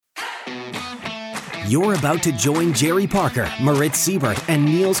You're about to join Jerry Parker, Moritz Siebert, and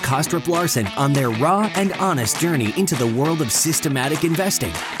Niels Kostrup Larsen on their raw and honest journey into the world of systematic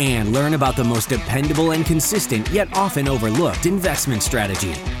investing and learn about the most dependable and consistent yet often overlooked investment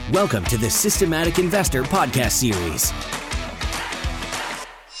strategy. Welcome to the Systematic Investor podcast series.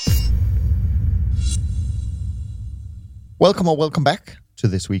 Welcome back to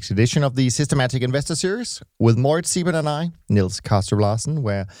this week's edition of the Systematic Investor Series with Moritz Siebert and I, Niels Kostrup Larsen,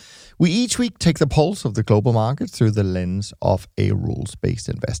 where we each week take the pulse of the global market through the lens of a rules-based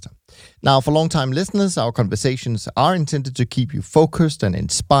investor. Now, for long-time listeners, our conversations are intended to keep you focused and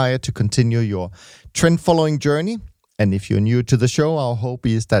inspired to continue your trend-following journey. And if you're new to the show, our hope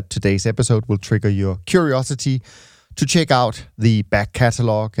is that today's episode will trigger your curiosity to check out the back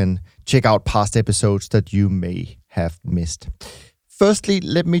catalog and check out past episodes that you may have missed. Firstly,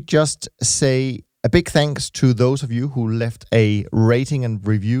 let me just say a big thanks to those of you who left a rating and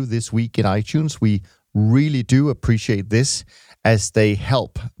review this week in iTunes. We really do appreciate this as they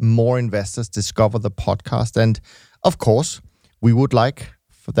help more investors discover the podcast. And of course, we would like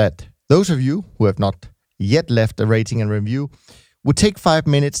for that those of you who have not yet left a rating and review would take 5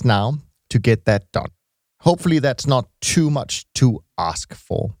 minutes now to get that done. Hopefully that's not too much to ask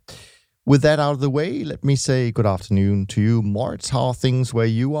for. With that out of the way, let me say good afternoon to you, Moritz. How are things where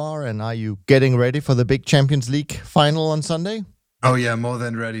you are? And are you getting ready for the big Champions League final on Sunday? Oh yeah, more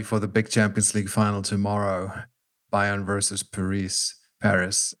than ready for the big Champions League final tomorrow. Bayern versus Paris.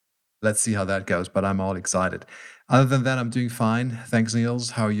 Let's see how that goes, but I'm all excited. Other than that, I'm doing fine. Thanks,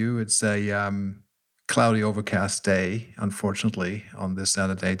 Niels. How are you? It's a cloudy, overcast day, unfortunately, on this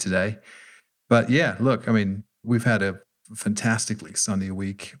Saturday today. But yeah, look, I mean, we've had a fantastically sunny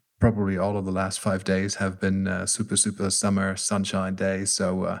week. Probably all of the last 5 days have been super summer sunshine days.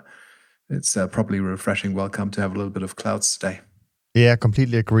 So it's probably a refreshing welcome to have a little bit of clouds today. Yeah, I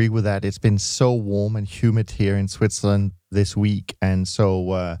completely agree with that. It's been so warm and humid here in Switzerland this week. And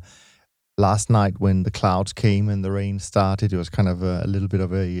so last night when the clouds came and the rain started, it was kind of a little bit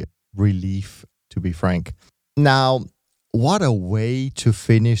of a relief, to be frank. Now, what a way to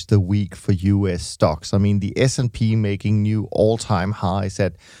finish the week for US stocks. I mean, the S&P making new all-time highs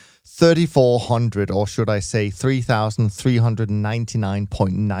at 3,400, or should I say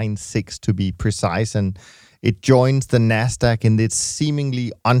 3,399.96 to be precise. And it joins the NASDAQ in its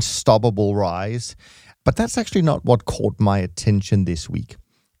seemingly unstoppable rise. But that's actually not what caught my attention this week.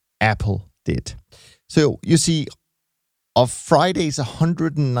 Apple did. So you see, of Friday's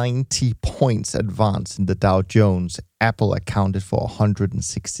 190 points advance in the Dow Jones, Apple accounted for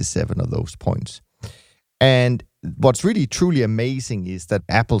 167 of those points. And what's really truly amazing is that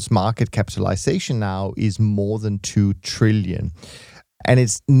Apple's market capitalization now is more than $2 trillion. And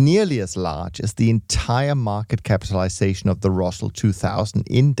it's nearly as large as the entire market capitalization of the Russell 2000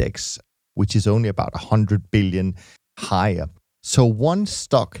 index, which is only about 100 billion higher. So one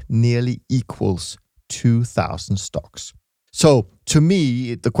stock nearly equals 2,000 stocks. So to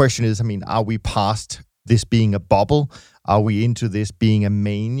me, the question is, I mean, are we past this being a bubble? Are we into this being a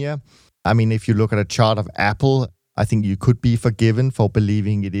mania? I mean, if you look at a chart of Apple, I think you could be forgiven for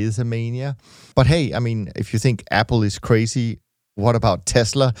believing it is a mania. But hey, I mean, if you think Apple is crazy, what about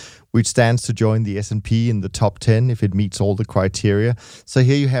Tesla, which stands to join the S&P in the top 10 if it meets all the criteria? So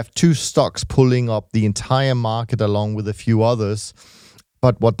here you have two stocks pulling up the entire market along with a few others.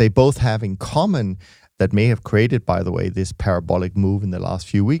 But what they both have in common that may have created, by the way, this parabolic move in the last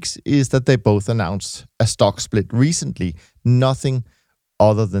few weeks is that they both announced a stock split recently. Nothing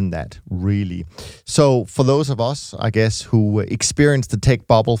other than that, really. So for those of us, I guess, who experienced the tech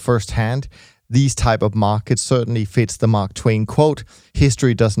bubble firsthand, these type of markets certainly fits the Mark Twain quote,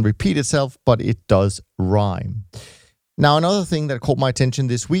 history doesn't repeat itself, but it does rhyme. Now, another thing that caught my attention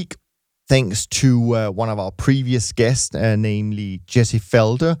this week, thanks to one of our previous guests, namely Jesse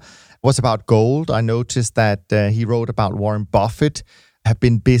Felder, was about gold. I noticed that he wrote about Warren Buffett have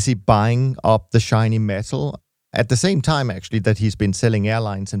been busy buying up the shiny metal at the same time, actually, that he's been selling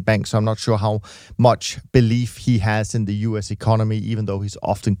airlines and banks. So I'm not sure how much belief he has in the US economy, even though he's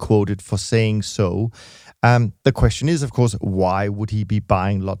often quoted for saying so. The question is, of course, why would he be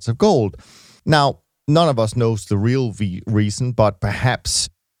buying lots of gold? Now, none of us knows the real reason, but perhaps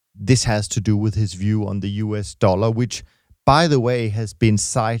this has to do with his view on the US dollar, which, by the way, has been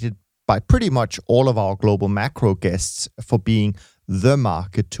cited by pretty much all of our global macro guests for being the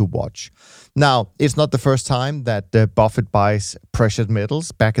market to watch. Now, it's not the first time that Buffett buys precious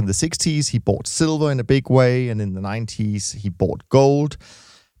metals. Back in the 60s, he bought silver in a big way, and in the 90s, he bought gold.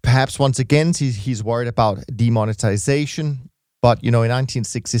 Perhaps once again, he's worried about demonetization. But, in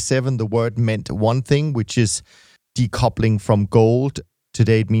 1967, the word meant one thing, which is decoupling from gold.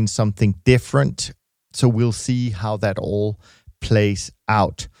 Today, it means something different. So we'll see how that all plays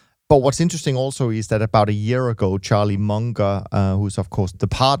out. But what's interesting also is that about a year ago, Charlie Munger, who's of course the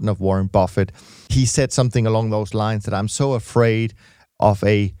partner of Warren Buffett, he said something along those lines that I'm so afraid of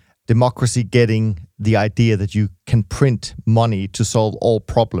a democracy getting the idea that you can print money to solve all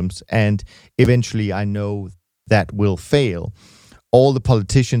problems. And eventually I know that will fail. All the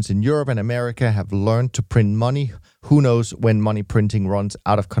politicians in Europe and America have learned to print money. Who knows when money printing runs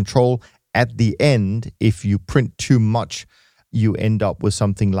out of control? At the end, if you print too much, you end up with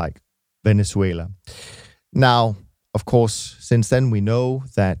something like Venezuela. Now, of course, since then, we know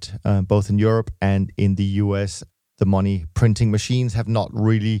that both in Europe and in the US, the money printing machines have not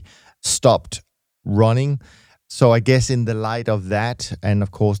really stopped running. So I guess in the light of that, and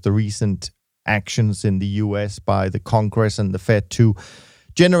of course, the recent actions in the US by the Congress and the Fed to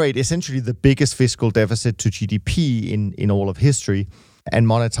generate essentially the biggest fiscal deficit to GDP in all of history and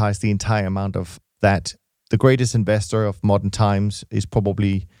monetize the entire amount of that, the greatest investor of modern times is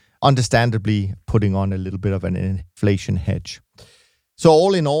probably understandably putting on a little bit of an inflation hedge. So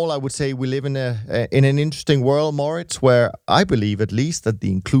all in all, I would say we live in an interesting world, Moritz, where I believe at least that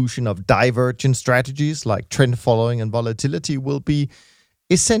the inclusion of divergent strategies like trend following and volatility will be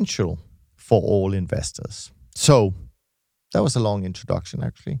essential for all investors. So that was a long introduction,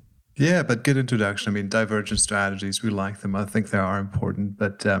 actually. Yeah, but good introduction. I mean, divergent strategies, we like them. I think they are important.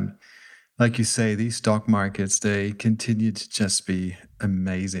 But like you say, these stock markets, they continue to just be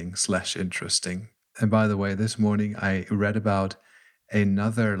amazing/interesting. And by the way, this morning I read about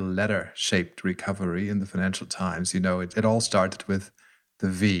another letter-shaped recovery in the Financial Times. You know, it all started with the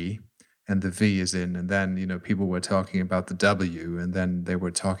V, and the V is in, and then, you know, people were talking about the W, and then they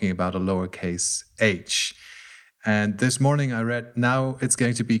were talking about a lowercase h. And this morning I read now it's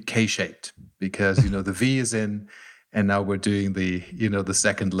going to be K-shaped because, you know, the V is in, and now we're doing the, you know, the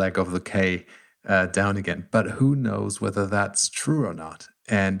second leg of the K down again. But who knows whether that's true or not?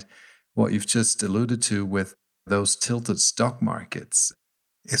 And what you've just alluded to with those tilted stock markets,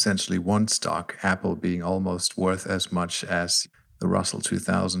 essentially one stock, Apple, being almost worth as much as the Russell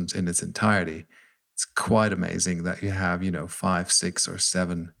 2000 in its entirety, it's quite amazing that you have, you know, 5, 6, or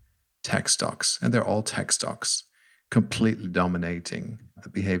 7 tech stocks, and they're all tech stocks, completely dominating the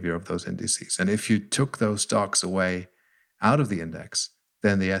behavior of those indices. And if you took those stocks away out of the index,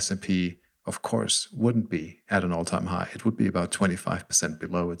 then the S&P, of course, wouldn't be at an all-time high. It would be about 25%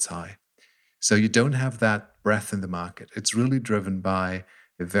 below its high. So you don't have that breadth in the market. It's really driven by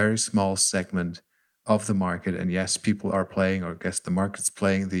a very small segment of the market. And yes, people are playing, or I guess the market's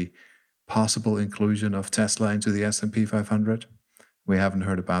playing, the possible inclusion of Tesla into the S&P 500. We haven't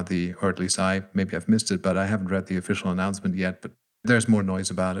heard about or at least maybe I've missed it, but I haven't read the official announcement yet, but there's more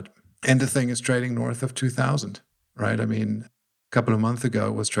noise about it. And the thing is trading north of 2,000, right? I mean, a couple of months ago,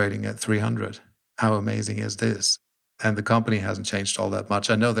 it was trading at 300. How amazing is this? And the company hasn't changed all that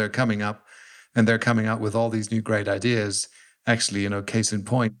much. I know they're coming up, and they're coming out with all these new great ideas. Actually, you know, case in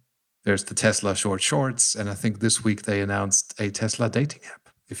point, there's the Tesla shorts, and I think this week they announced a Tesla dating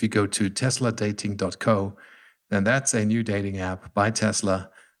app. If you go to tesladating.co, then that's a new dating app by Tesla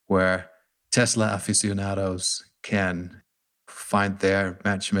where Tesla aficionados can find their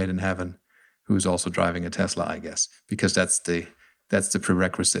match made in heaven, who's also driving a Tesla, I guess, because that's the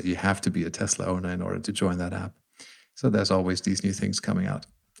prerequisite. You have to be a Tesla owner in order to join that app. So there's always these new things coming out.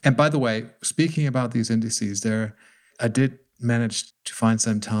 And by the way, speaking about these indices, I did manage to find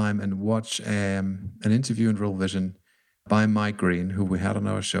some time and watch an interview in Real Vision by Mike Green, who we had on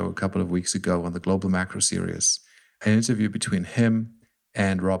our show a couple of weeks ago on the Global Macro Series, an interview between him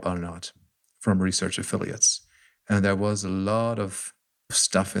and Rob Arnott from Research Affiliates. And there was a lot of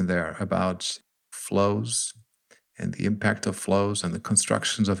stuff in there about flows and the impact of flows and the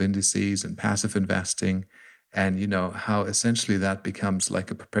constructions of indices and passive investing, and, you know, how essentially that becomes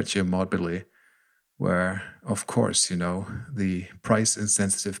like a perpetuum mobile, where, of course, you know, the price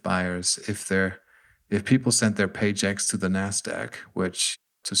insensitive buyers, if people send their paychecks to the NASDAQ, which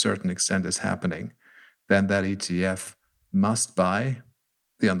to a certain extent is happening, then that ETF must buy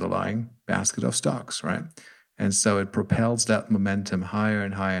the underlying basket of stocks, right? And so it propels that momentum higher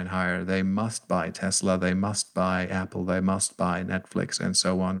and higher and higher. They must buy Tesla, they must buy Apple, they must buy Netflix, and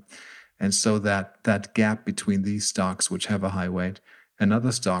so on. And so that gap between these stocks, which have a high weight, and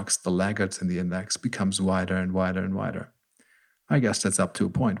other stocks, the laggards in the index, becomes wider and wider and wider. I guess that's up to a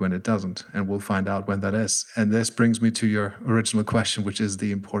point when it doesn't, and we'll find out when that is. And this brings me to your original question, which is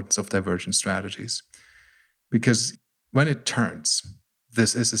the importance of divergent strategies. Because when it turns,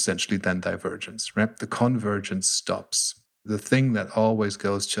 this is essentially then divergence, right? The convergence stops. The thing that always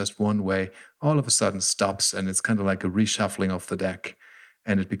goes just one way, all of a sudden stops, and it's kind of like a reshuffling of the deck,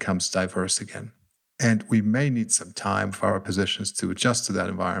 and it becomes diverse again. And we may need some time for our positions to adjust to that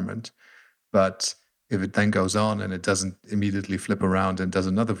environment. But if it then goes on and it doesn't immediately flip around and does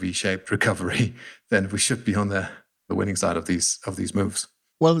another V-shaped recovery, then we should be on the winning side of these moves.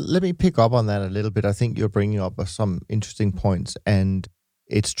 Well, let me pick up on that a little bit. I think you're bringing up some interesting points, and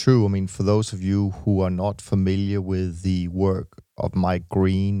it's true. I mean, for those of you who are not familiar with the work of Mike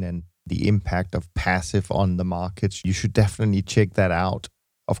Green and the impact of passive on the markets, you should definitely check that out.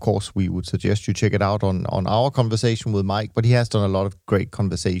 Of course, we would suggest you check it out on our conversation with Mike, but he has done a lot of great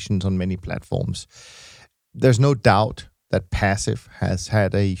conversations on many platforms. There's no doubt that passive has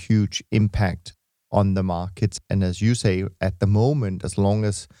had a huge impact on the markets. And as you say, at the moment, as long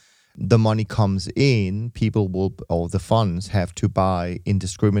as the money comes in, people will, or the funds have to buy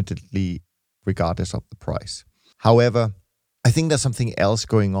indiscriminately regardless of the price. However, I think there's something else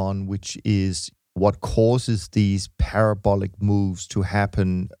going on, which is what causes these parabolic moves to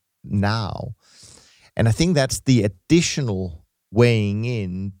happen now. And I think that's the additional weighing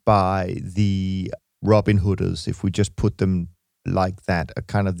in by the Robin Hooders, if we just put them like that, a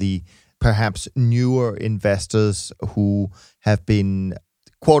kind of the perhaps newer investors who have been,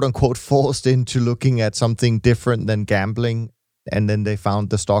 quote unquote, forced into looking at something different than gambling. And then they found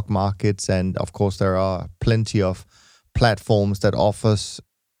the stock markets. And of course, there are plenty of platforms that offers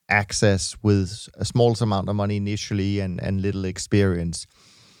access with a small amount of money initially and little experience.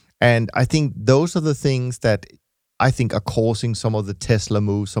 And I think those are the things that I think are causing some of the Tesla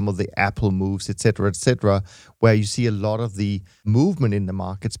moves, some of the Apple moves, et cetera, where you see a lot of the movement in the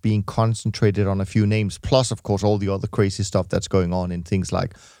markets being concentrated on a few names, plus, of course, all the other crazy stuff that's going on in things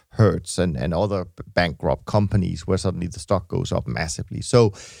like Hertz and other bankrupt companies where suddenly the stock goes up massively.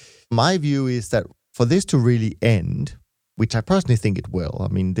 So my view is that for this to really end, which I personally think it will,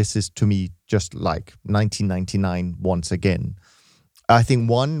 I mean, this is to me just like 1999 once again. I think,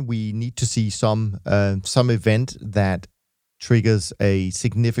 one, we need to see some event that triggers a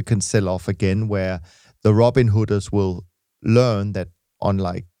significant sell-off again, where the Robin Hooders will learn that,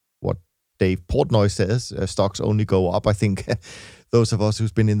 unlike what Dave Portnoy says, stocks only go up. I think those of us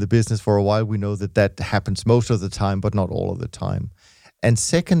who's been in the business for a while, we know that happens most of the time, but not all of the time. And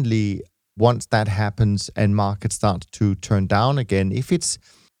secondly, once that happens and markets start to turn down again, if it's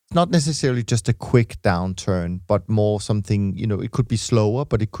not necessarily just a quick downturn, but more something, it could be slower,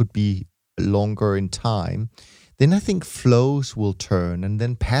 but it could be longer in time, then I think flows will turn. And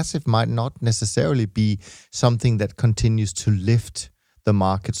then passive might not necessarily be something that continues to lift the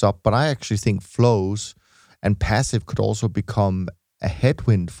markets up. But I actually think flows and passive could also become a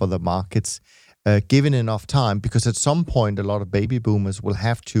headwind for the markets, given enough time, because at some point, a lot of baby boomers will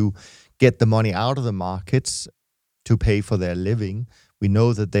have to get the money out of the markets to pay for their living. We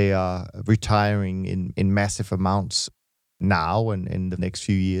know that they are retiring in massive amounts now and in the next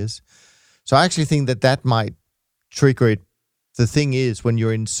few years. So I actually think that might trigger it. The thing is, when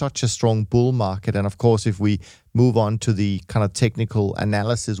you're in such a strong bull market, and of course, if we move on to the kind of technical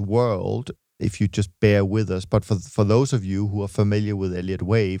analysis world, if you just bear with us, but for those of you who are familiar with Elliott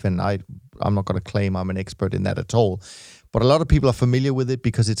Wave, and I'm not going to claim I'm an expert in that at all, but a lot of people are familiar with it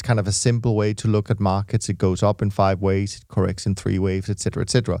because it's kind of a simple way to look at markets. It goes up in 5 waves, it corrects in 3 waves, et cetera, et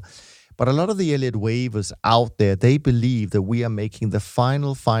cetera. But a lot of the Elliott Wavers out there, they believe that we are making the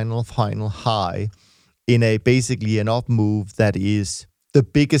final high in basically an up move that is the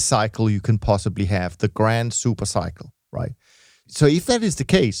biggest cycle you can possibly have, the grand super cycle, right? So if that is the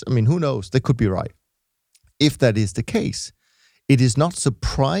case, I mean, who knows? They could be right. If that is the case, it is not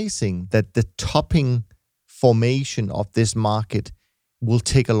surprising that the topping formation of this market will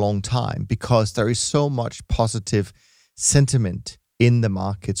take a long time, because there is so much positive sentiment in the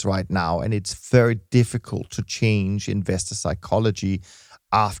markets right now, and it's very difficult to change investor psychology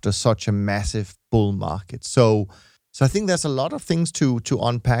after such a massive bull market. So I think there's a lot of things to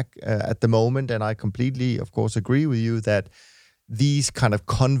unpack at the moment, and I completely, of course, agree with you that these kind of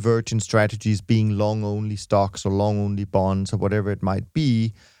convergent strategies, being long-only stocks or long-only bonds or whatever it might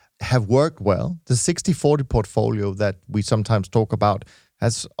be, have worked well. The 60-40 portfolio that we sometimes talk about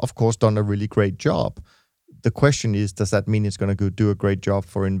has, of course, done a really great job. The question is, does that mean it's going to do a great job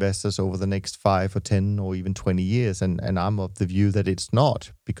for investors over the next 5 or 10 or even 20 years? And I'm of the view that it's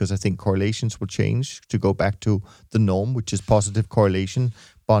not, because I think correlations will change to go back to the norm, which is positive correlation.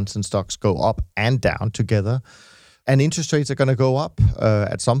 Bonds and stocks go up and down together. And interest rates are going to go up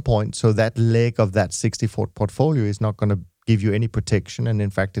at some point. So that leg of that 60-40 portfolio is not going to give you any protection. And in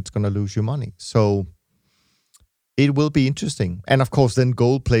fact, it's going to lose you money. So it will be interesting. And of course, then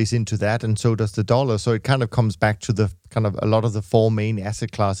gold plays into that, and so does the dollar. So it kind of comes back to the kind of a lot of the 4 main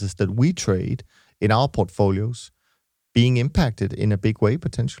asset classes that we trade in our portfolios being impacted in a big way,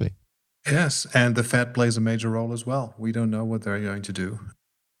 potentially. Yes, and the Fed plays a major role as well. We don't know what they're going to do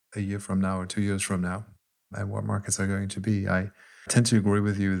a year from now or 2 years from now and what markets are going to be. I tend to agree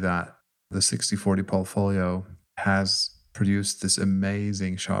with you that the 60-40 portfolio has produced this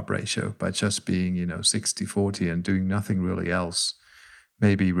amazing Sharpe ratio by just being, 60-40 and doing nothing really else.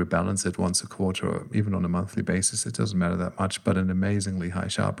 Maybe rebalance it once a quarter or even on a monthly basis. It doesn't matter that much, but an amazingly high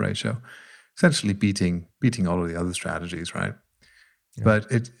Sharpe ratio, essentially beating all of the other strategies, right? Yeah.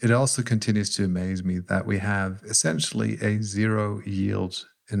 But it also continues to amaze me that we have essentially a zero yield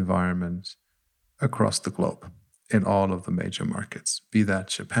environment across the globe in all of the major markets, be that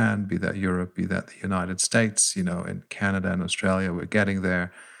Japan, be that Europe, be that the United States, in Canada and Australia, we're getting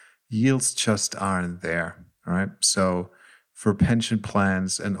there. Yields just aren't there, all right? So for pension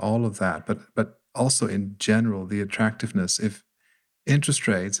plans and all of that, but also in general, the attractiveness, if interest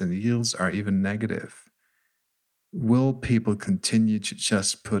rates and yields are even negative, will people continue to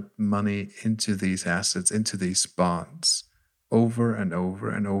just put money into these assets, into these bonds over and over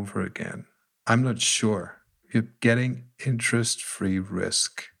and over again? I'm not sure. You're getting interest-free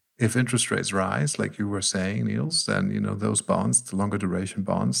risk. If interest rates rise, like you were saying, Niels, then, those bonds, the longer duration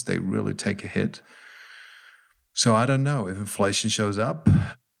bonds, they really take a hit. So I don't know. If inflation shows up,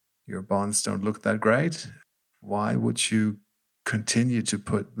 your bonds don't look that great. Why would you continue to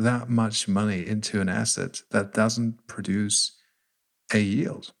put that much money into an asset that doesn't produce a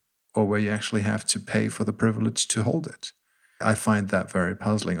yield, or where you actually have to pay for the privilege to hold it? I find that very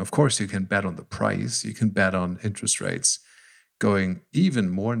puzzling. Of course, you can bet on the price. You can bet on interest rates going even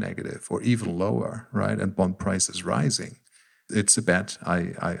more negative or even lower, right? And bond prices rising. It's a bet.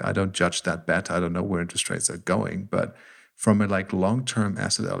 I don't judge that bet. I don't know where interest rates are going, but from a long-term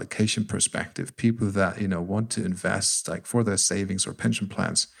asset allocation perspective, people that want to invest for their savings or pension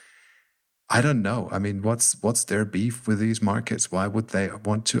plans, I don't know. I mean, what's their beef with these markets? Why would they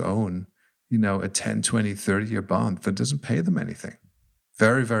want to own a 10, 20, 30-year bond that doesn't pay them anything?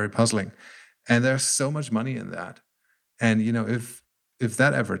 Very, very puzzling. And there's so much money in that. And if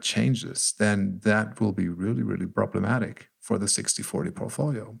that ever changes, then that will be really, really problematic for the 60-40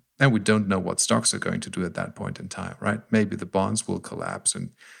 portfolio. And we don't know what stocks are going to do at that point in time, right? Maybe the bonds will collapse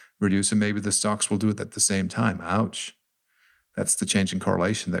and reduce, and maybe the stocks will do it at the same time. Ouch. That's the change in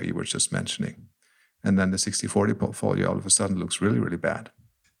correlation that you were just mentioning. And then the 60-40 portfolio all of a sudden looks really, really bad.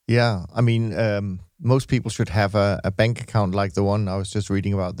 Yeah, I mean, most people should have a bank account like the one I was just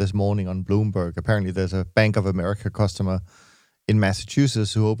reading about this morning on Bloomberg. Apparently, there's a Bank of America customer in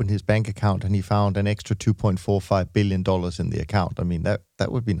Massachusetts who opened his bank account and he found an extra $2.45 billion in the account. I mean, that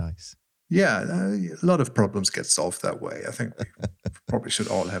would be nice. Yeah, a lot of problems get solved that way. I think we probably should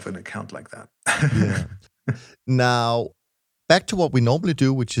all have an account like that. Yeah. Now, back to what we normally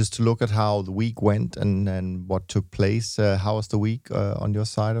do, which is to look at how the week went and what took place. How was the week on your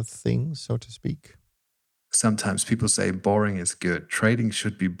side of things, so to speak? Sometimes people say boring is good. Trading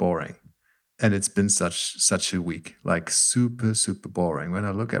should be boring. And it's been such a week, super, super boring. When I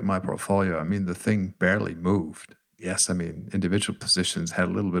look at my portfolio, I mean, the thing barely moved. Yes, I mean, individual positions had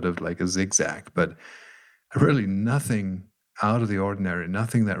a little bit of a zigzag, but really nothing out of the ordinary,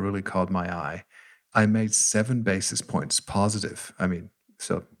 nothing that really caught my eye. I made 7 basis points positive. I mean,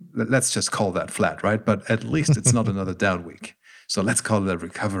 so let's just call that flat, right? But at least it's not another down week. So let's call it a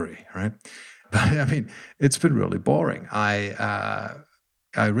recovery, right? But I mean, it's been really boring.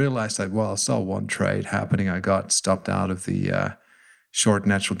 I realized that while I saw one trade happening, I got stopped out of the short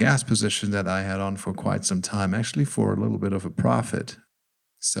natural gas position that I had on for quite some time, actually for a little bit of a profit.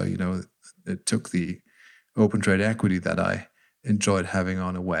 So, it took the open trade equity that I enjoyed having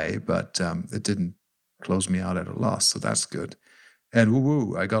on away, but it didn't close me out at a loss. So that's good. And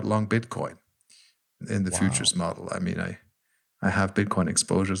woo-woo, I got long Bitcoin in the futures model. I mean, I have Bitcoin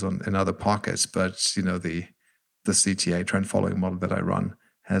exposures in other pockets, but, the CTA trend following model that I run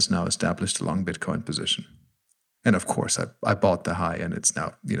has now established a long Bitcoin position. And of course, I bought the high and it's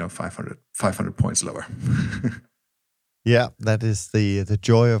now, 500 points lower. Yeah, that is the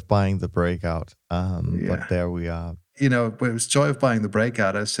joy of buying the breakout. But there we are. It was joy of buying the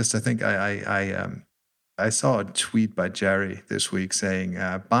breakout. It's just, I think I saw a tweet by Jerry this week saying,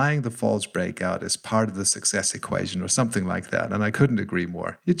 buying the false breakout is part of the success equation or something like that. And I couldn't agree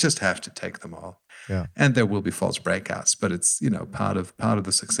more. You just have to take them all. Yeah. And there will be false breakouts, but it's, part of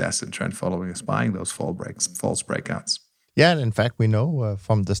the success in trend following is buying those false breakouts. Yeah, and in fact, we know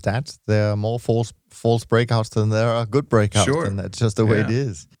from the stats, there are more false breakouts than there are good breakouts. Sure. And that's just the way it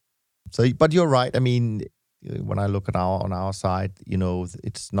is. So, but you're right. I mean, when I look at on our side,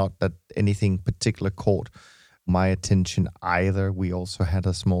 it's not that anything particular caught my attention either. We also had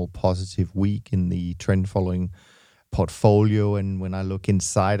a small positive week in the trend following portfolio. And when I look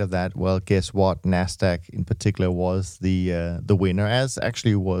inside of that, well, guess what? NASDAQ in particular was the winner, as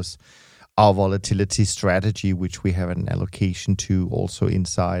actually was our volatility strategy, which we have an allocation to also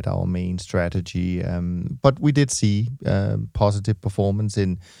inside our main strategy. But we did see positive performance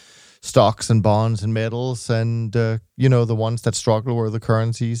in stocks and bonds and metals, and the ones that struggle were the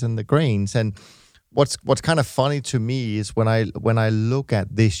currencies and the grains. And what's kind of funny to me is when I look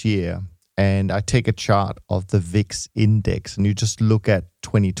at this year and I take a chart of the VIX index and you just look at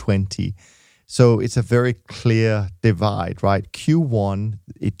 2020. So it's a very clear divide, right? Q1,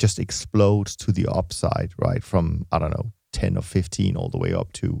 it just explodes to the upside, right? From, 10 or 15 all the way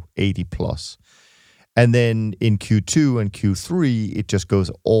up to 80 plus. And then in Q2 and Q3, it just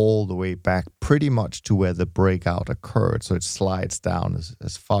goes all the way back pretty much to where the breakout occurred. So it slides down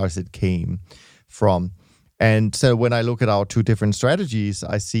as far as it came from. And so when I look at our two different strategies,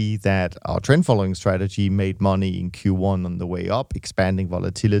 I see that our trend following strategy made money in Q1 on the way up, expanding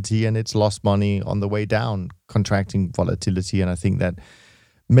volatility, and it's lost money on the way down, contracting volatility. And I think that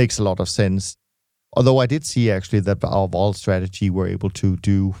makes a lot of sense. Although I did see actually that our vol strategy were able to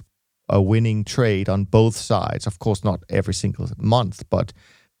do a winning trade on both sides. Of course, not every single month, but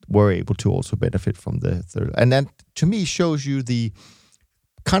we're able to also benefit from the third. And that, to me, shows you the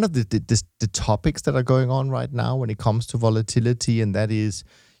kind of the topics that are going on right now when it comes to volatility, and that is,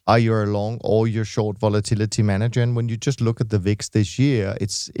 are you a long or you're short volatility manager? And when you just look at the VIX this year,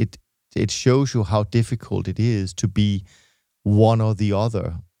 it shows you how difficult it is to be one or the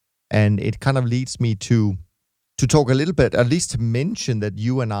other. And it kind of leads me to talk a little bit, at least to mention that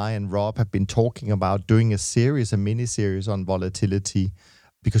you and I and Rob have been talking about doing a mini-series on volatility,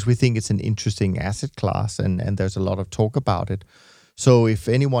 because we think it's an interesting asset class and there's a lot of talk about it. So if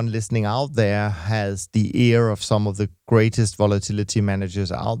anyone listening out there has the ear of some of the greatest volatility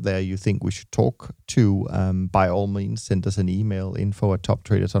managers out there you think we should talk to, by all means, send us an email,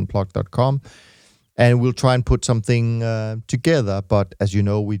 info@toptradersunplugged.com, and we'll try and put something together. But as you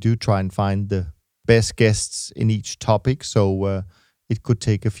know, we do try and find the best guests in each topic, so it could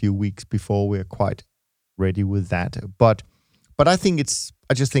take a few weeks before we're quite ready with that. But I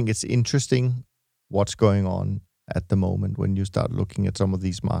just think it's interesting what's going on at the moment when you start looking at some of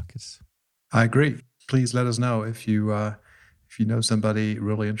these markets. I agree. Please let us know if you know somebody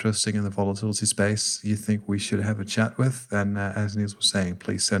really interesting in the volatility space you think we should have a chat with. And as Niels was saying,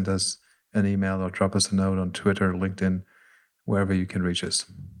 please send us an email or drop us a note on Twitter, LinkedIn, wherever you can reach us.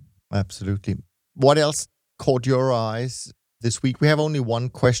 Absolutely. What else caught your eyes this week? We have only one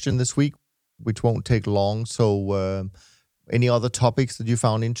question this week, which won't take long. So any other topics that you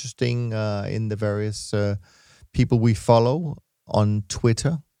found interesting in the various people we follow on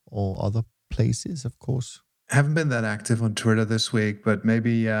Twitter or other places, of course? I haven't been that active on Twitter this week, but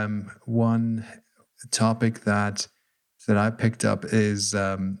maybe one topic that I picked up is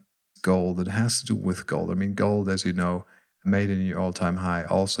gold. It has to do with gold. I mean, gold, as you know, made a new all-time high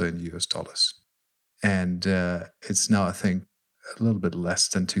also in US dollars. And it's now, I think, a little bit less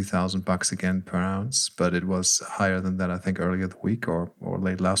than $2,000 again per ounce, but it was higher than that, I think, earlier the week or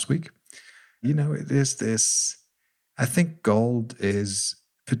late last week. You know, it is this, I think gold is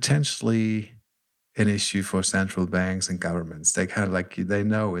potentially an issue for central banks and governments. They kind of like, they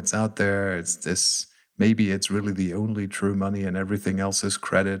know it's out there. It's this, maybe it's really the only true money and everything else is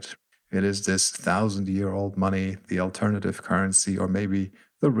credit. It is this 1,000-year-old money, the alternative currency, or maybe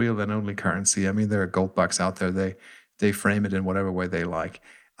the real and only currency. I mean, there are gold bucks out there. They frame it in whatever way they like.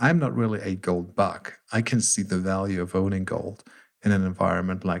 I'm not really a gold buck. I can see the value of owning gold in an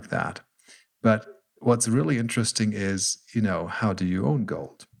environment like that. But what's really interesting is, how do you own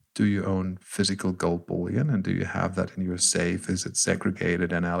gold? Do you own physical gold bullion, and do you have that in your safe? Is it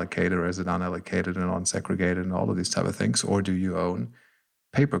segregated and allocated, or is it unallocated and unsegregated and all of these type of things? Or do you own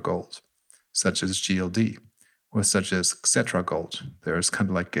paper gold, such as GLD, or such as Xetra Gold? There's kind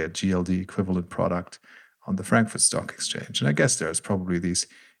of like a GLD equivalent product on the Frankfurt Stock Exchange. And I guess there's probably these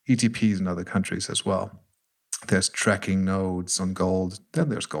ETPs in other countries as well. There's tracking nodes on gold. Then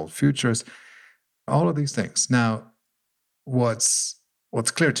there's gold futures, all of these things. Now, what's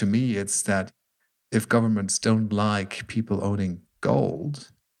clear to me is that if governments don't like people owning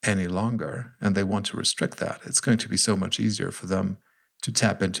gold any longer and they want to restrict that, it's going to be so much easier for them to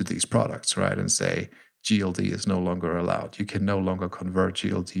tap into these products, right? And say, GLD is no longer allowed. You can no longer convert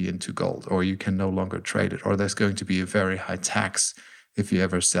GLD into gold, or you can no longer trade it, or there's going to be a very high tax if you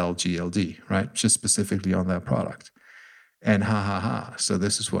ever sell GLD, right? Just specifically on that product. And so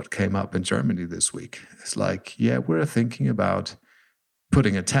this is what came up in Germany this week. It's like, yeah, we're thinking about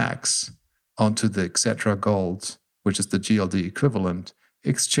putting a tax onto the Xetra Gold, which is the GLD equivalent,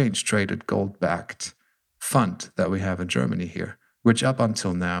 exchange-traded gold-backed fund that we have in Germany here, which up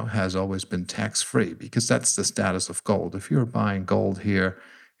until now has always been tax-free, because that's the status of gold. If you're buying gold here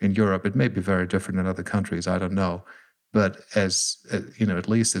in Europe, it may be very different in other countries, I don't know. But as you know, at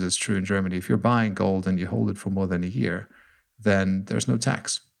least it is true in Germany, if you're buying gold and you hold it for more than a year, then there's no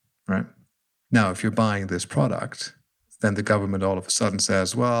tax, right? Now, if you're buying this product, then the government all of a sudden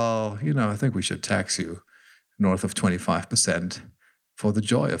says, well, I think we should tax you north of 25% for the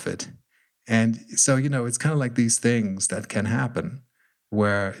joy of it. And so, it's kind of like these things that can happen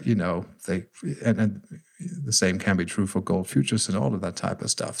where, they, and the same can be true for gold futures and all of that type of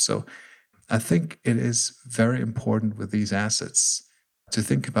stuff. So I think it is very important with these assets to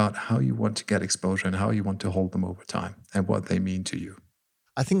think about how you want to get exposure and how you want to hold them over time and what they mean to you.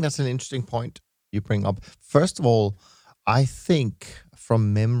 I think that's an interesting point you bring up. First of all, I think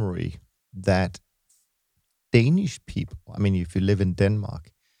from memory that Danish people, I mean, if you live in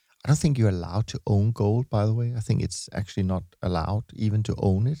Denmark, I don't think you're allowed to own gold, by the way. I think it's actually not allowed even to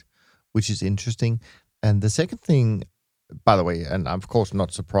own it, which is interesting. And the second thing, by the way, and I'm of course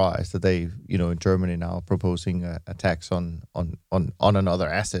not surprised that they, in Germany now proposing a tax on another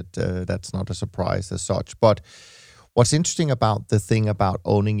asset. That's not a surprise as such. But what's interesting about the thing about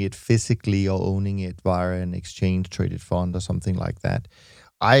owning it physically or owning it via an exchange-traded fund or something like that,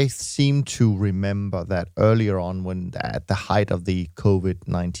 I seem to remember that earlier on, when at the height of the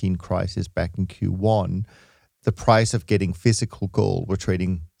COVID-19 crisis back in Q1, the price of getting physical gold were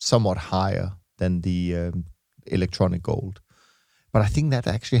trading somewhat higher than the electronic gold. But I think that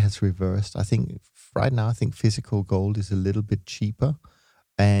actually has reversed. I think right now, physical gold is a little bit cheaper.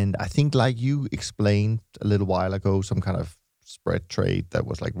 And I think, like you explained a little while ago, some kind of spread trade that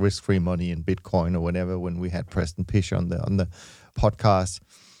was like risk-free money in Bitcoin or whatever, when we had Preston Pish on the podcast.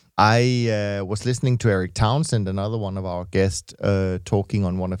 I was listening to Eric Townsend, another one of our guests, talking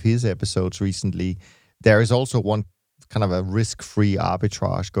on one of his episodes recently. There is also one kind of a risk-free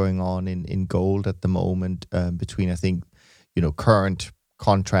arbitrage going on in gold at the moment, between, I think, current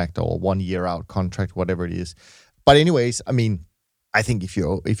contract or 1 year out contract, whatever it is. But anyways, I mean, I think if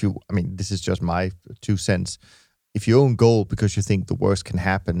you, this is just my 2 cents. If you own gold because you think the worst can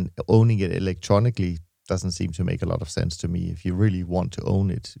happen, owning it electronically doesn't seem to make a lot of sense to me. If you really want to own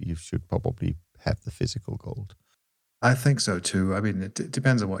it, you should probably have the physical gold. I think so too. I mean, it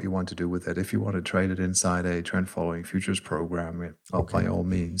depends on what you want to do with it. If you want to trade it inside a trend following futures program, by all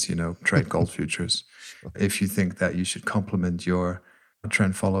means, trade gold futures. Sure. If you think that you should complement your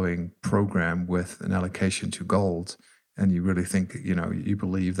trend following program with an allocation to gold, and you really think, you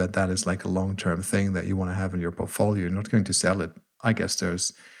believe that is like a long-term thing that you want to have in your portfolio, you're not going to sell it, I guess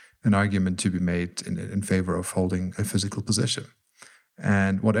there's an argument to be made in favor of holding a physical position.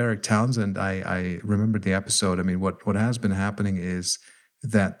 And what Eric Townsend, I remember the episode, I mean, what has been happening is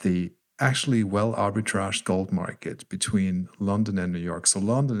that the actually well-arbitraged gold market between London and New York, so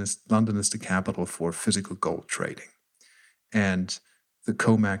London is the capital for physical gold trading. And the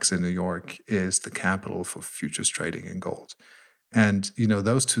COMEX in New York is the capital for futures trading in gold. And,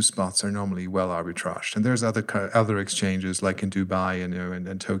 those two spots are normally well arbitraged. And there's other exchanges like in Dubai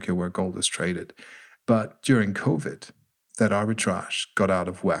and Tokyo where gold is traded. But during COVID, that arbitrage got out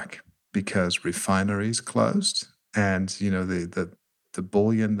of whack because refineries closed, and, the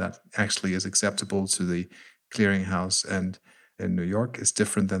bullion that actually is acceptable to the clearinghouse and in New York is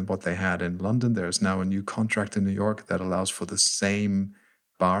different than what they had in London. There's now a new contract in New York that allows for the same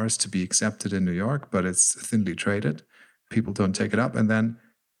bars to be accepted in New York, but it's thinly traded. People don't take it up. And then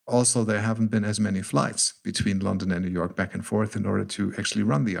also there haven't been as many flights between London and New York back and forth in order to actually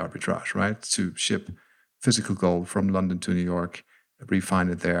run the arbitrage, right? To ship physical gold from London to New York, refine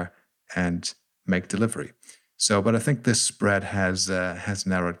it there, and make delivery. So, but I think this spread has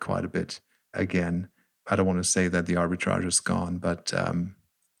narrowed quite a bit again. I don't want to say that the arbitrage is gone, but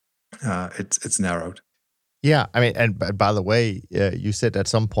it's narrowed. Yeah, I mean, and by the way, you said at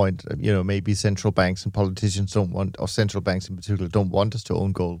some point, maybe central banks and politicians don't want, or central banks in particular, don't want us to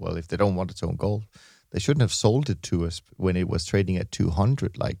own gold. Well, if they don't want us to own gold, they shouldn't have sold it to us when it was trading at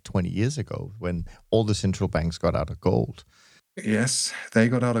 200 like 20 years ago, when all the central banks got out of gold. Yes, they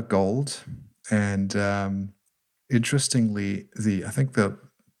got out of gold. And interestingly, I think the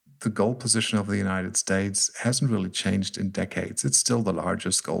gold position of the United States hasn't really changed in decades. It's still the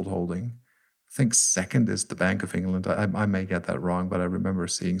largest gold holding. I think second is the Bank of England. I may get that wrong, but I remember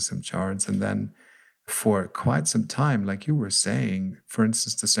seeing some charts. And then for quite some time, like you were saying, for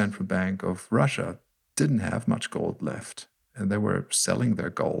instance, the Central Bank of Russia didn't have much gold left, and they were selling their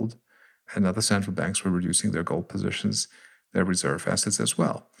gold, and other central banks were reducing their gold positions, their reserve assets as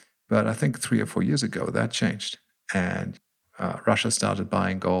well. But I think 3 or 4 years ago, that changed, and Russia started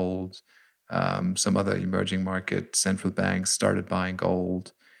buying gold. Some other emerging market central banks started buying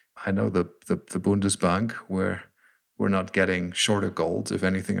gold. I know the Bundesbank, we're not getting shorter gold. If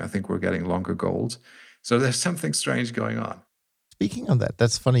anything, I think we're getting longer gold. So there's something strange going on. Speaking of that,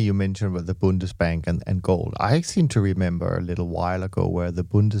 that's funny you mentioned with the Bundesbank and gold. I seem to remember a little while ago where the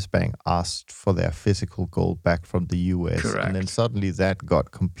Bundesbank asked for their physical gold back from the US. Correct. And then suddenly that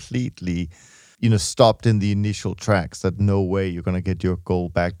got completely, stopped in the initial tracks that no way you're going to get your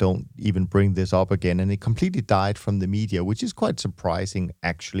gold back. Don't even bring this up again. And it completely died from the media, which is quite surprising,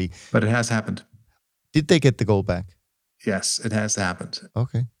 actually. But it has happened. Did they get the gold back? Yes, it has happened.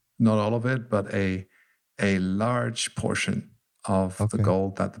 Okay. Not all of it, but a large portion of the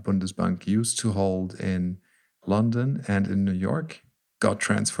gold that the Bundesbank used to hold in London and in New York got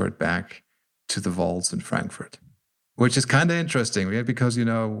transferred back to the vaults in Frankfurt, which is kind of interesting, right? Because,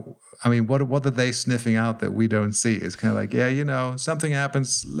 what are they sniffing out that we don't see? It's kind of like, something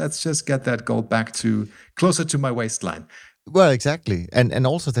happens. Let's just get that gold back to closer to my waistline. Well, exactly. And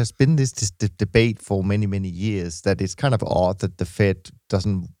also there's been this debate for many, many years that it's kind of odd that the Fed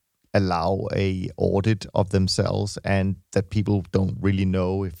doesn't allow a audit of themselves, and that people don't really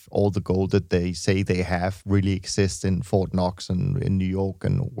know if all the gold that they say they have really exists in Fort Knox and in New York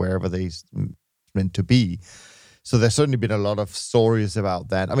and wherever they meant to be. So there's certainly been a lot of stories about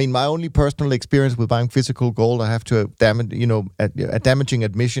that. I mean, my only personal experience with buying physical gold, I have to a damaging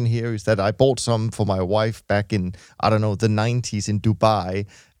admission here, is that I bought some for my wife back in, the 90s in Dubai.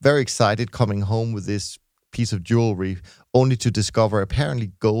 Very excited coming home with this piece of jewelry, only to discover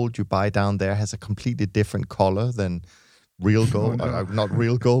apparently gold you buy down there has a completely different color than real gold. Not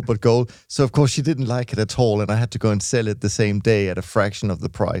real gold, but gold. So of course she didn't like it at all, and I had to go and sell it the same day at a fraction of the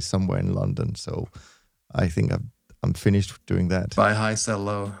price somewhere in London. So I think I'm finished doing that. Buy high, sell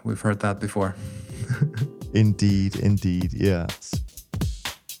low. We've heard that before. Indeed, yeah.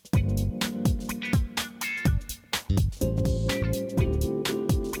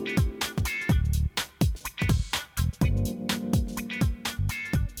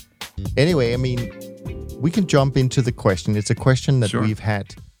 Anyway, we can jump into the question. It's a question that we've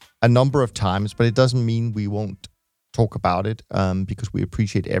had a number of times, but it doesn't mean we won't talk about it because we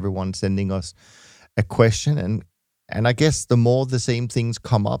appreciate everyone sending us a question. And I guess the more the same things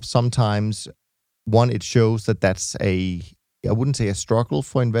come up, sometimes, it shows that that's I wouldn't say a struggle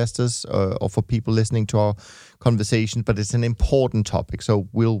for investors or for people listening to our conversation, but it's an important topic. So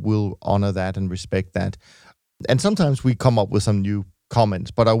we'll honor that and respect that. And sometimes we come up with some new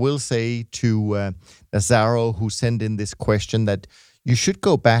comments, but I will say to Nazaro, who sent in this question, that you should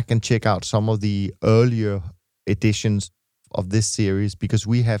go back and check out some of the earlier editions of this series, because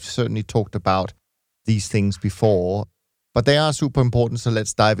we have certainly talked about these things before, but they are super important. So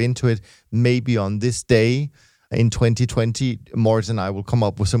let's dive into it. Maybe on this day in 2020, Moritz and I will come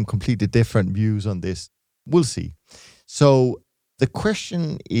up with some completely different views on this. We'll see. So the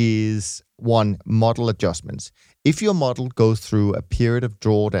question is, 1, model adjustments. If your model goes through a period of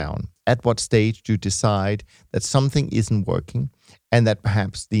drawdown, at what stage do you decide that something isn't working and that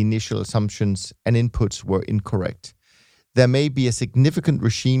perhaps the initial assumptions and inputs were incorrect? There may be a significant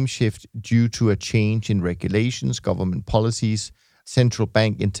regime shift due to a change in regulations, government policies, central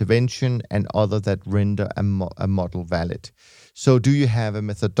bank intervention, and other that render a model valid. So do you have a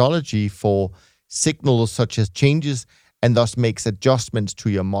methodology for signals such as changes and thus makes adjustments to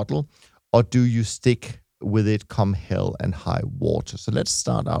your model, or do you stick with it come hell and high water? So let's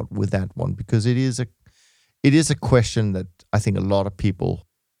start out with that one, because it is a question that I think a lot of people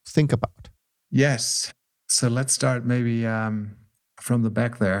think about. Yes. So let's start maybe from the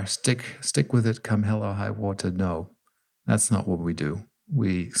back there. Stick with it come hell or high water. No, that's not what we do.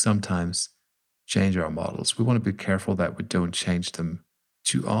 We sometimes change our models. We want to be careful that we don't change them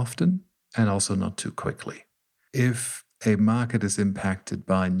too often and also not too quickly. If a market is impacted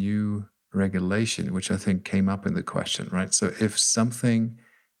by new regulation, which I think came up in the question, right? So if something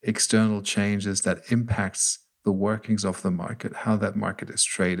external changes that impacts the workings of the market, how that market is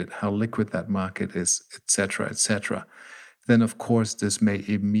traded, how liquid that market is, et cetera, then of course this may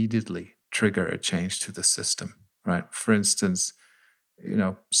immediately trigger a change to the system, right? For instance,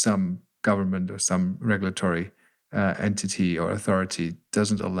 some government or some regulatory entity or authority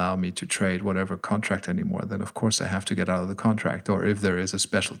doesn't allow me to trade whatever contract anymore, then of course I have to get out of the contract. Or if there is a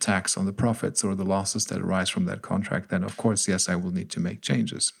special tax on the profits or the losses that arise from that contract, then of course, yes, I will need to make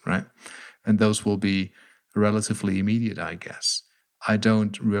changes, right? And those will be relatively immediate, I guess. I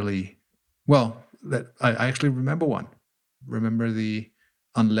don't really, I actually remember one. Remember the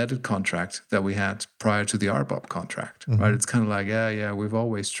unleaded contract that we had prior to the RBOB contract, right? It's kind of like, we've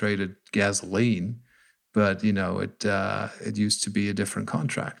always traded gasoline, but it used to be a different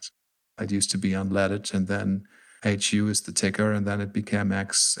contract. It used to be unleaded, and then HU is the ticker, and then it became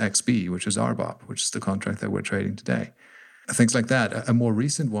XB, which is RBOB, which is the contract that we're trading today. Things like that. A more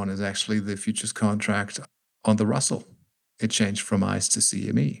recent one is actually the futures contract on the Russell. It changed from ICE to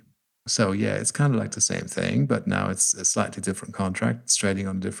CME. So yeah, it's kind of like the same thing, but now it's a slightly different contract. It's trading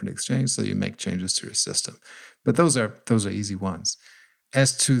on a different exchange, so you make changes to your system. But those are easy ones.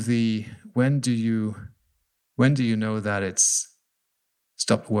 As to the when do you know that it's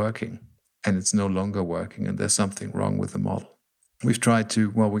stopped working and it's no longer working and there's something wrong with the model? We've tried to,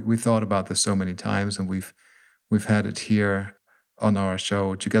 we thought about this so many times, and we've had it here on our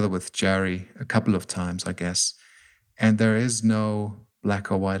show together with Jerry a couple of times, I guess. And there is no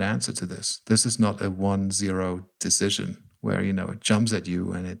black or white answer to this. This is not a 1-0 decision where, it jumps at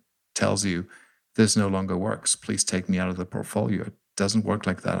you and it tells you this no longer works. Please take me out of the portfolio. It doesn't work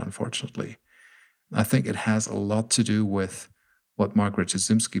like that, unfortunately. I think it has a lot to do with what Mark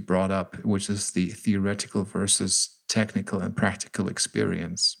Rzeczynski brought up, which is the theoretical versus technical and practical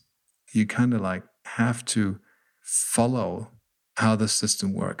experience. You kind of have to follow how the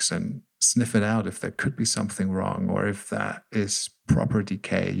system works and sniff it out if there could be something wrong or if that is proper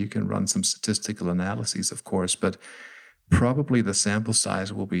decay. You can run some statistical analyses, of course, but probably the sample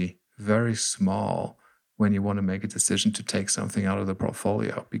size will be very small when you want to make a decision to take something out of the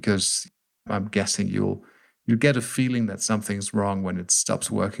portfolio, because I'm guessing you'll get a feeling that something's wrong when it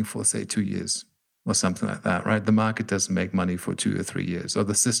stops working for, say, 2 years or something like that, right? The market doesn't make money for 2 or 3 years, or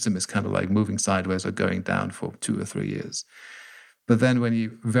the system is kind of like moving sideways or going down for 2 or 3 years. But then when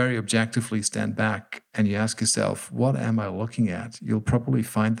you very objectively stand back and you ask yourself, what am I looking at? You'll probably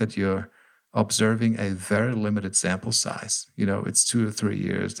find that you're observing a very limited sample size. It's 2 or 3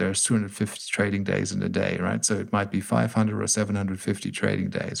 years. There's 250 trading days in a day, right? So it might be 500 or 750 trading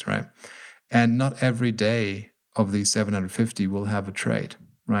days, right? And not every day of these 750 will have a trade,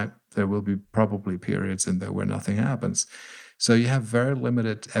 right? There will be probably periods in there where nothing happens. So you have very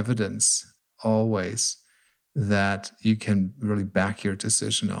limited evidence always that you can really back your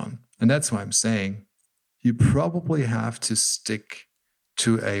decision on. And that's why I'm saying you probably have to stick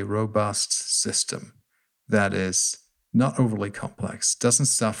to a robust system that is not overly complex, doesn't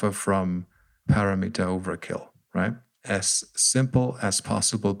suffer from parameter overkill, right? As simple as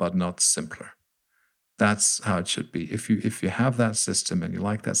possible, but not simpler. That's how it should be. If you have that system and you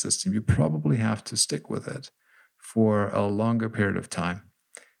like that system, you probably have to stick with it for a longer period of time.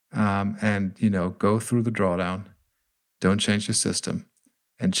 And go through the drawdown, don't change your system,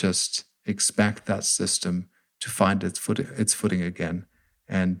 and just expect that system to find its footing again,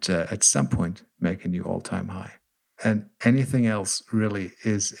 and at some point make a new all-time high. And anything else really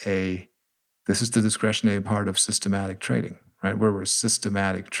is this is the discretionary part of systematic trading, right? Where we're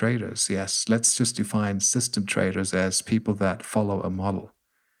systematic traders. Yes, let's just define system traders as people that follow a model.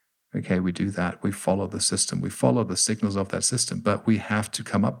 Okay, we do that. We follow the system. We follow the signals of that system, but we have to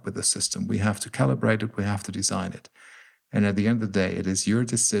come up with a system. We have to calibrate it. We have to design it. And at the end of the day, it is your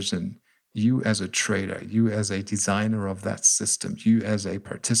decision, you as a trader, you as a designer of that system, you as a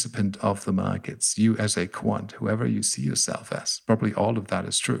participant of the markets, you as a quant, whoever you see yourself as, probably all of that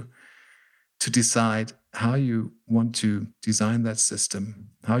is true, to decide how you want to design that system,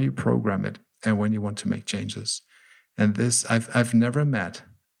 how you program it, and when you want to make changes. And this, I've never met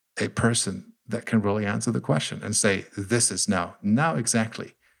a person that can really answer the question and say, this is now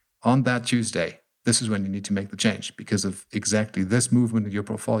exactly on that Tuesday, this is when you need to make the change because of exactly this movement in your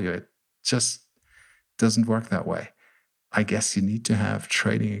portfolio. It just doesn't work that way. I guess you need to have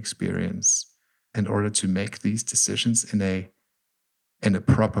trading experience in order to make these decisions in a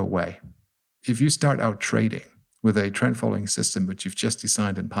proper way. If you start out trading with a trend following system, which you've just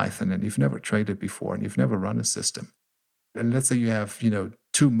designed in Python and you've never traded before and you've never run a system, and let's say you have,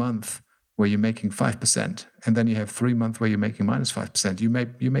 2 months where you're making 5%, and then you have 3 months where you're making minus 5%, you may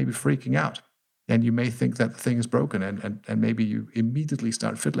be freaking out, and you may think that the thing is broken, and maybe you immediately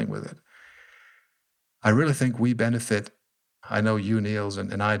start fiddling with it. I really think we benefit, I know you, Niels,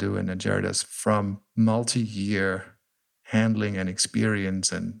 and I do, and Jared does, from multi-year handling and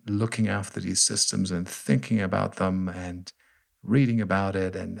experience and looking after these systems and thinking about them and reading about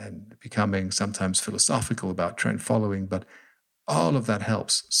it and becoming sometimes philosophical about trend following. But all of that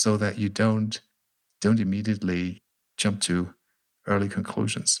helps so that you don't immediately jump to early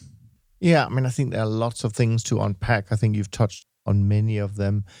conclusions. Yeah, I think there are lots of things to unpack. I think you've touched on many of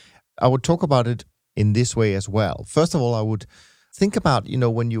them. I would talk about it in this way as well. First of all, I would think about,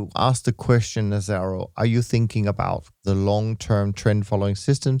 when you ask the question, Nazaro, are you thinking about the long-term trend following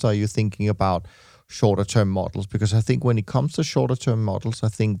systems? Are you thinking about shorter-term models? Because I think when it comes to shorter-term models, I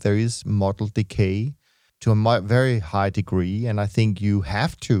think there is model decay to a very high degree. And I think you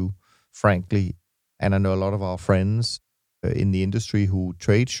have to frankly. And I know a lot of our friends in the industry who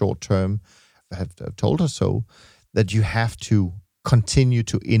trade short term have told us so, that you have to continue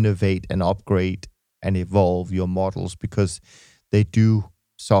to innovate and upgrade and evolve your models because they do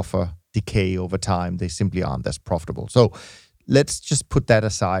suffer decay over time. They simply aren't as profitable. So let's just put that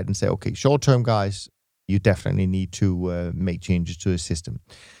aside and say, okay, short term guys, you definitely need to make changes to the system.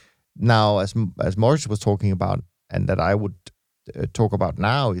 Now, as Moritz was talking about, and that I would talk about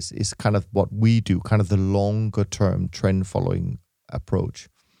now, is kind of what we do, kind of the longer term trend following approach.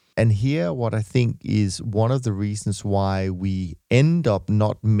 And here, what I think is one of the reasons why we end up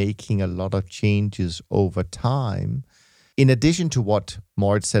not making a lot of changes over time, in addition to what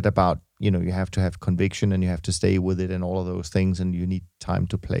Moritz said about, you have to have conviction and you have to stay with it and all of those things, and you need time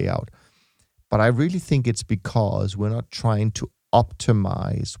to play out. But I really think it's because we're not trying to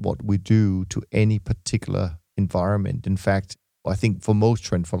optimize what we do to any particular environment. In fact, I think for most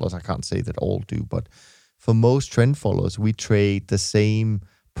trend followers, I can't say that all do, but for most trend followers, we trade the same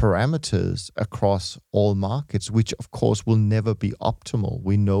parameters across all markets, which of course will never be optimal.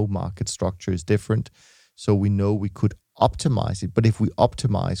 We know market structure is different, so we know we could optimize it. But if we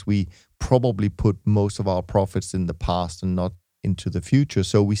optimize, we probably put most of our profits in the past and not into the future.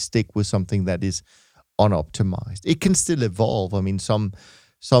 So we stick with something that is unoptimized. It can still evolve. I mean, some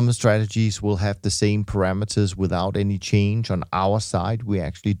strategies will have the same parameters without any change. On our side, we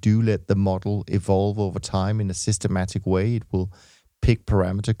actually do let the model evolve over time in a systematic way. It will pick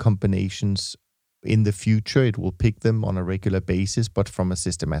parameter combinations in the future. It will pick them on a regular basis, but from a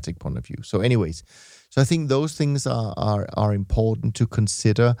systematic point of view. So anyways, so I think those things are important to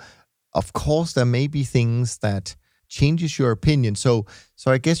consider. Of course, there may be things that changes your opinion. So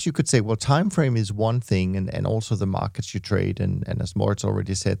I guess you could say, well, time frame is one thing, and also the markets you trade. And as Moritz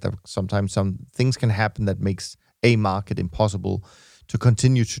already said, that sometimes some things can happen that makes a market impossible to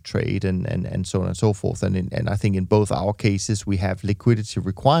continue to trade, and so on and so forth. And I think in both our cases, we have liquidity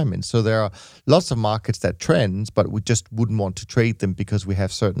requirements. So there are lots of markets that trends, but we just wouldn't want to trade them because we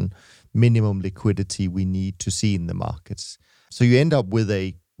have certain minimum liquidity we need to see in the markets. So you end up with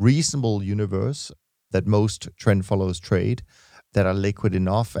a reasonable universe that most trend followers trade that are liquid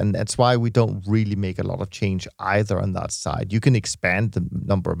enough. And that's why we don't really make a lot of change either on that side. You can expand the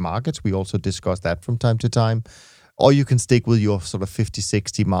number of markets. We also discuss that from time to time. Or you can stick with your sort of 50,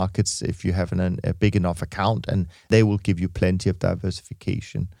 60 markets if you have a big enough account, and they will give you plenty of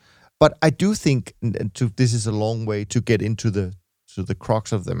diversification. But I do think this is a long way to get into the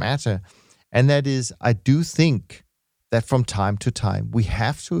crux of the matter. And that is, I do think that from time to time, we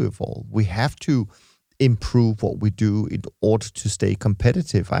have to evolve. We have to improve what we do in order to stay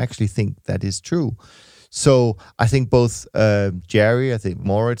competitive. I actually think that is true. So I think both Jerry, I think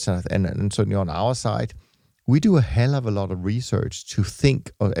Moritz, and certainly on our side, we do a hell of a lot of research to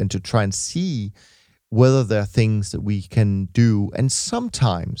think and to try and see whether there are things that we can do. And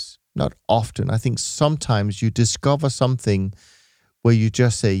sometimes, not often, I think sometimes you discover something where you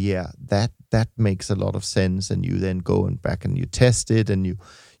just say, yeah, that makes a lot of sense. And you then go back and you test it and you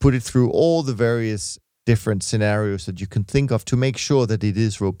put it through all the various different scenarios that you can think of to make sure that it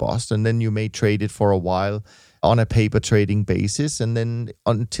is robust. And then you may trade it for a while on a paper trading basis, and then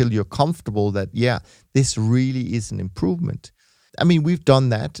until you're comfortable that, yeah, this really is an improvement. I mean, we've done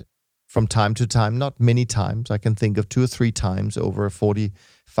that from time to time, not many times. I can think of 2 or 3 times over a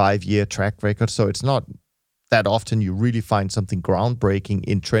 45-year track record. So it's not that often you really find something groundbreaking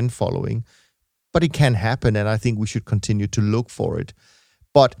in trend following, but it can happen, and I think we should continue to look for it.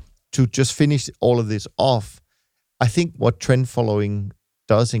 But to just finish all of this off, I think what trend following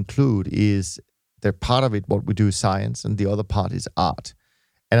does include is they're part of it, what we do is science, and the other part is art.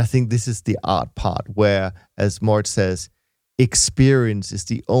 And I think this is the art part where, as Moritz says, experience is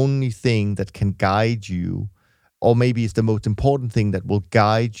the only thing that can guide you, or maybe it's the most important thing that will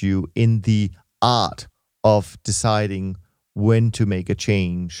guide you in the art of deciding when to make a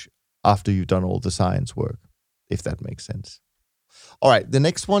change after you've done all the science work, if that makes sense. All right, the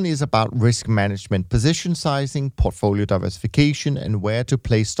next one is about risk management. Position sizing, portfolio diversification, and where to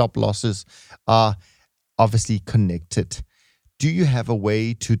place stop losses are obviously connected. Do you have a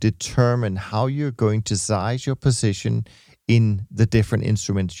way to determine how you're going to size your position in the different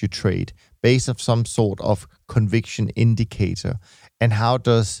instruments you trade based on some sort of conviction indicator? And how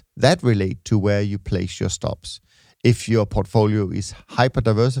does that relate to where you place your stops? If your portfolio is hyper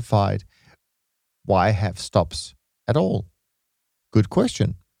diversified, why have stops at all? Good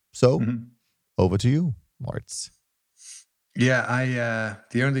question. So, over to you, Moritz. Yeah,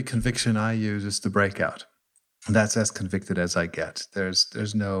 the only conviction I use is the breakout. That's as convicted as I get.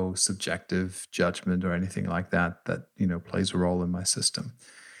 There's no subjective judgment or anything like that plays a role in my system.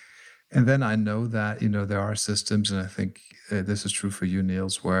 And then I know that, there are systems, and I think this is true for you,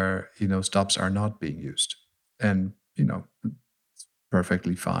 Niels, where, stops are not being used. And, it's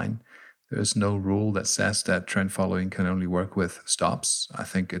perfectly fine. There's no rule that says that trend following can only work with stops. I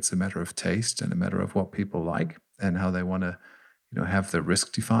think it's a matter of taste and a matter of what people like and how they want to, have their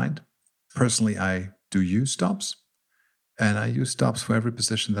risk defined. Personally, I do use stops, and I use stops for every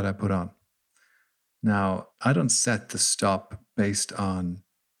position that I put on. Now, I don't set the stop based on,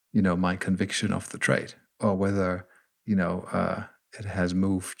 my conviction of the trade or whether, it has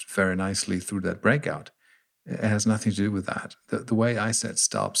moved very nicely through that breakout. It has nothing to do with that. The way I set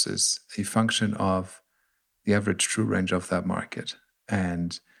stops is a function of the average true range of that market.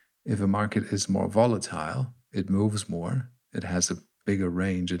 And if a market is more volatile, it moves more, it has a bigger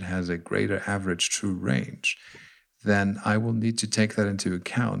range, it has a greater average true range, then I will need to take that into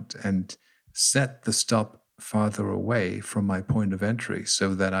account and set the stop farther away from my point of entry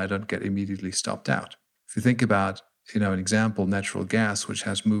so that I don't get immediately stopped out. If you think about, an example, natural gas, which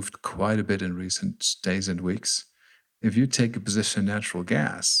has moved quite a bit in recent days and weeks. If you take a position in natural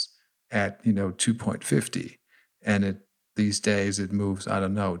gas at, 2.50 and these days it moves,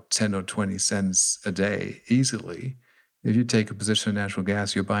 10 or 20 cents a day easily. If you take a position in natural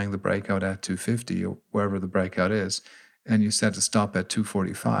gas, you're buying the breakout at 250 or wherever the breakout is, and you set a stop at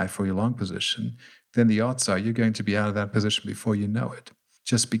 245 for your long position, then the odds are you're going to be out of that position before you know it.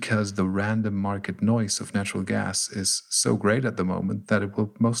 Just because the random market noise of natural gas is so great at the moment that it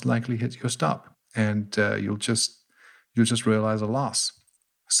will most likely hit your stop, and you'll just realize a loss.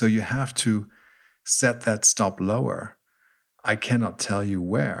 So you have to set that stop lower. I cannot tell you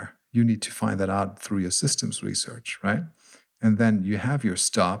where. You need to find that out through your systems research, right? And then you have your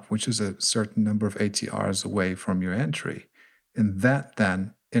stop, which is a certain number of ATRs away from your entry. And that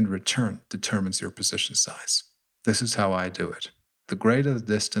then, in return, determines your position size. This is how I do it. The greater the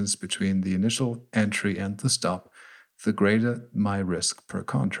distance between the initial entry and the stop, the greater my risk per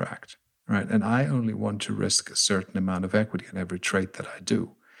contract, right? And I only want to risk a certain amount of equity in every trade that I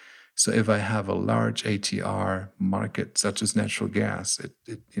do. So if I have a large ATR market, such as natural gas,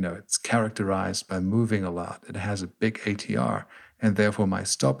 it's characterized by moving a lot. It has a big ATR, and therefore my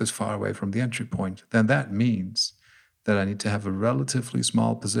stop is far away from the entry point. Then that means that I need to have a relatively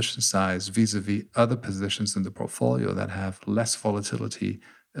small position size vis-a-vis other positions in the portfolio that have less volatility,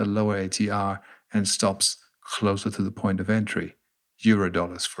 a lower ATR, and stops closer to the point of entry.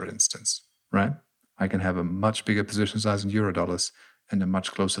 Eurodollars, for instance, right? I can have a much bigger position size in Eurodollars and a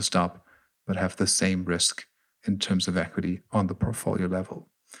much closer stop, but have the same risk in terms of equity on the portfolio level.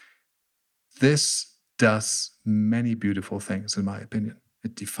 This does many beautiful things, in my opinion.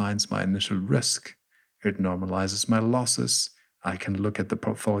 It defines my initial risk. It normalizes my losses. I can look at the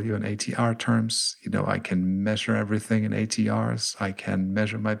portfolio in ATR terms. I can measure everything in ATRs. I can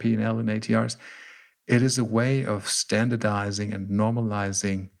measure my P&L in ATRs. It is a way of standardizing and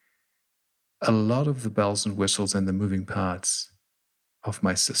normalizing a lot of the bells and whistles and the moving parts of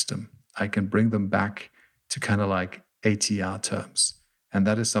my system. I can bring them back to kind of like ATR terms. And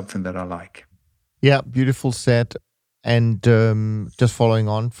that is something that I like. Yeah, beautiful set. And just following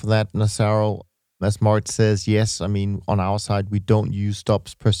on for that, Nazaro, as Moritz says, yes, on our side, we don't use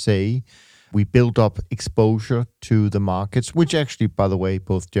stops per se. We build up exposure to the markets, which actually, by the way,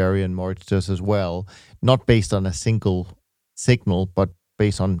 both Jerry and Moritz does as well, not based on a single signal, but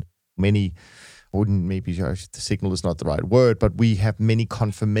based on many, the signal is not the right word, but we have many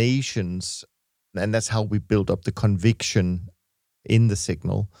confirmations, and that's how we build up the conviction in the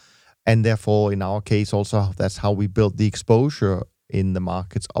signal. And therefore, in our case, also, that's how we build the exposure in the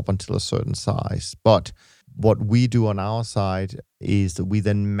markets up until a certain size. But what we do on our side is that we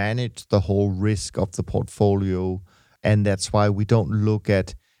then manage the whole risk of the portfolio. And that's why we don't look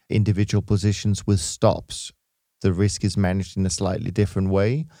at individual positions with stops. The risk is managed in a slightly different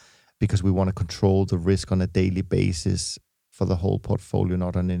way because we want to control the risk on a daily basis for the whole portfolio,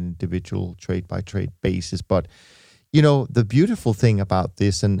 not on an individual trade-by-trade basis. But, the beautiful thing about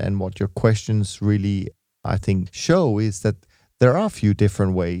this and what your questions really, I think, show is that there are a few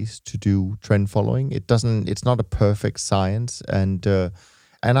different ways to do trend following. It's not a perfect science. And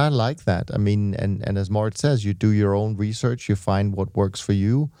I like that. And as Moritz says, you do your own research, you find what works for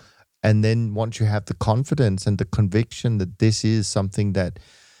you. And then once you have the confidence and the conviction that this is something that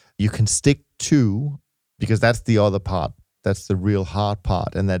you can stick to, because that's the other part, that's the real hard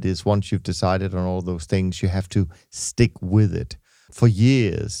part. And that is once you've decided on all those things, you have to stick with it for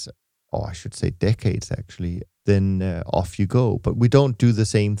years, or I should say decades actually, then off you go. But we don't do the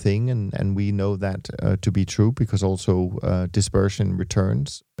same thing, and we know that to be true because also dispersion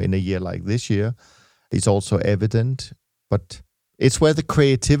returns in a year like this year is also evident. But It's where the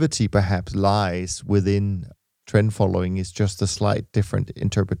creativity perhaps lies within trend following, is just a slight different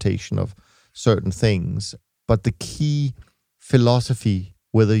interpretation of certain things. But the key philosophy,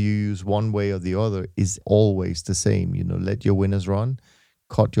 whether you use one way or the other, is always the same. Let your winners run,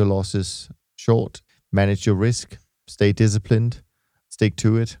 cut your losses short, manage your risk, stay disciplined, stick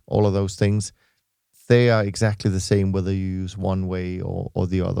to it, all of those things. They are exactly the same whether you use one way or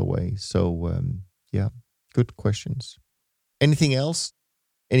the other way. So, good questions. Anything else?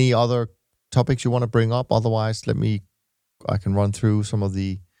 Any other topics you want to bring up? Otherwise, I can run through some of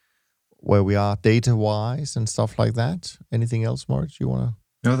where we are data-wise and stuff like that. Anything else, Moritz, you want to?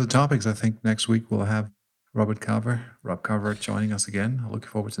 No other topics. I think next week we'll have Rob Carver joining us again. I'm looking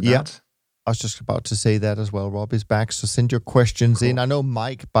forward to that. Yeah. I was just about to say that as well. Rob is back, so send your questions in. I know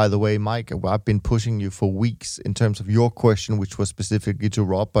Mike, by the way, I've been pushing you for weeks in terms of your question, which was specifically to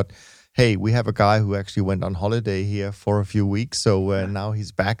Rob. But hey, we have a guy who actually went on holiday here for a few weeks, so now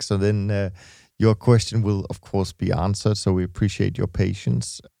he's back. So then your question will, of course, be answered. So we appreciate your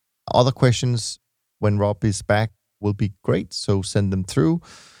patience. Other questions when Rob is back will be great, so send them through.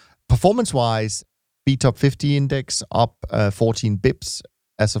 Performance-wise, BTOP 50 index up 14 bips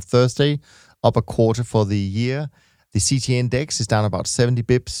as of Thursday, up a quarter for the year. The CTA index is down about 70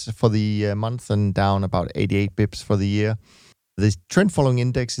 bips for the month and down about 88 bips for the year. The trend following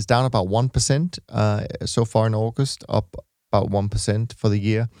index is down about 1% so far in August, up about 1% for the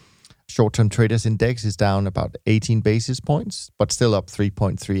year. Short-term traders index is down about 18 basis points, but still up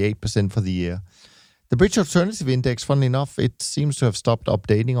 3.38% for the year. The Bridge Alternative Index, funnily enough, it seems to have stopped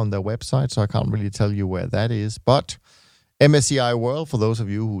updating on their website, so I can't really tell you where that is. But MSCI World, for those of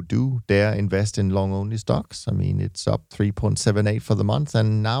you who do dare invest in long-only stocks, it's up 3.78 for the month,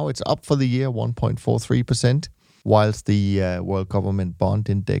 and now it's up for the year 1.43%, whilst the World Government Bond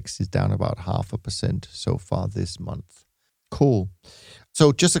Index is down about 0.5% so far this month. Cool.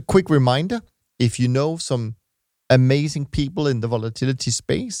 So just a quick reminder, if you know some amazing people in the volatility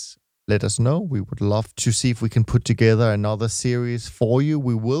space, let us know. We would love to see if we can put together another series for you.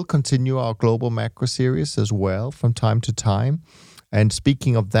 We will continue our Global Macro series as well from time to time. And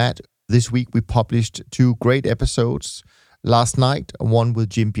speaking of that, this week we published 2 great episodes. Last night, one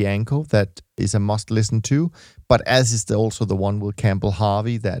with Jim Bianco, that is a must listen to, but as is also the one with Campbell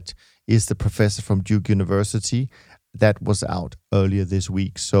Harvey, that is the professor from Duke University, that was out earlier this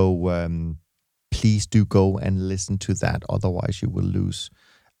week. So please do go and listen to that. Otherwise, you will lose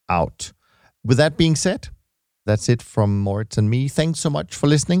out. With that being said, that's it from Moritz and me. Thanks so much for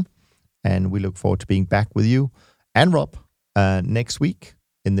listening, and we look forward to being back with you and Rob next week.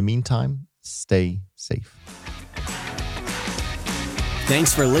 In the meantime, stay safe.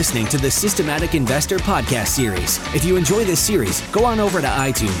 Thanks for listening to the Systematic Investor podcast series. If you enjoy this series, go on over to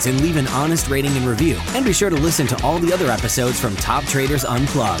iTunes and leave an honest rating and review. And be sure to listen to all the other episodes from Top Traders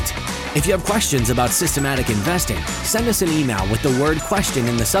Unplugged. If you have questions about systematic investing, send us an email with the word question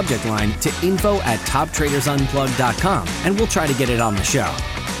in the subject line to info@toptradersunplugged.com, and we'll try to get it on the show.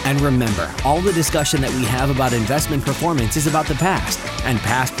 And remember, all the discussion that we have about investment performance is about the past, and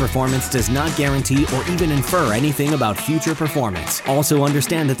past performance does not guarantee or even infer anything about future performance. Also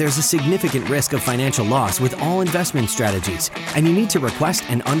understand that there's a significant risk of financial loss with all investment strategies, and you need to request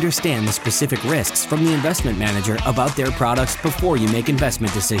and understand the specific risks from the investment manager about their products before you make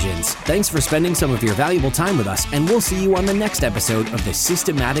investment decisions. Thanks for spending some of your valuable time with us, and we'll see you on the next episode of The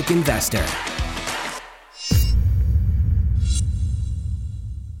Systematic Investor.